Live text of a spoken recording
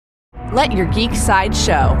Let your geek side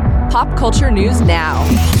show. Pop culture news now.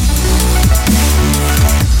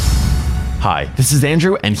 Hi, this is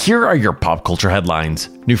Andrew, and here are your pop culture headlines.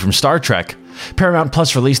 New from Star Trek. Paramount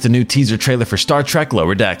Plus released a new teaser trailer for Star Trek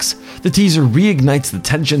Lower Decks. The teaser reignites the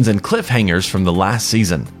tensions and cliffhangers from the last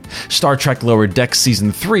season. Star Trek Lower Decks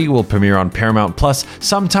Season 3 will premiere on Paramount Plus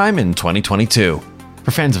sometime in 2022.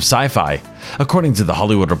 For fans of sci-fi, according to The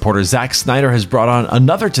Hollywood Reporter, Zack Snyder has brought on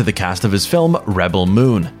another to the cast of his film Rebel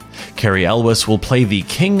Moon. Cary Elwes will play the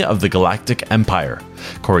King of the Galactic Empire.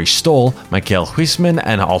 Corey Stoll, Michael Huisman,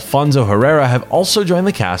 and Alfonso Herrera have also joined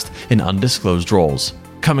the cast in undisclosed roles.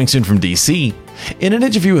 Coming soon from DC, in an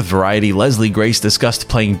interview with Variety, Leslie Grace discussed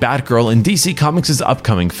playing Batgirl in DC Comics'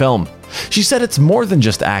 upcoming film. She said it's more than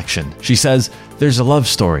just action. She says, there's a love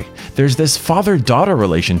story. There's this father-daughter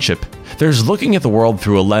relationship. There's looking at the world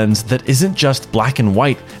through a lens that isn't just black and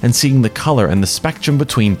white and seeing the color and the spectrum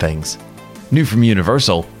between things. New from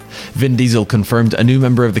Universal, Vin Diesel confirmed a new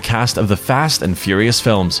member of the cast of the Fast and Furious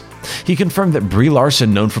films. He confirmed that Brie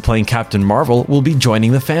Larson, known for playing Captain Marvel, will be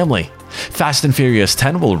joining the family. Fast and Furious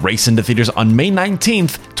 10 will race into theaters on May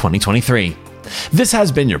 19th, 2023. This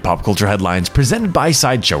has been your Pop Culture Headlines, presented by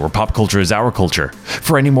Sideshow, where pop culture is our culture.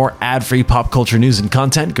 For any more ad-free pop culture news and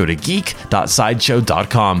content, go to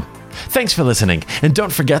geek.sideshow.com. Thanks for listening, and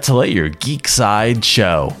don't forget to let your geek side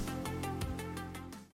show.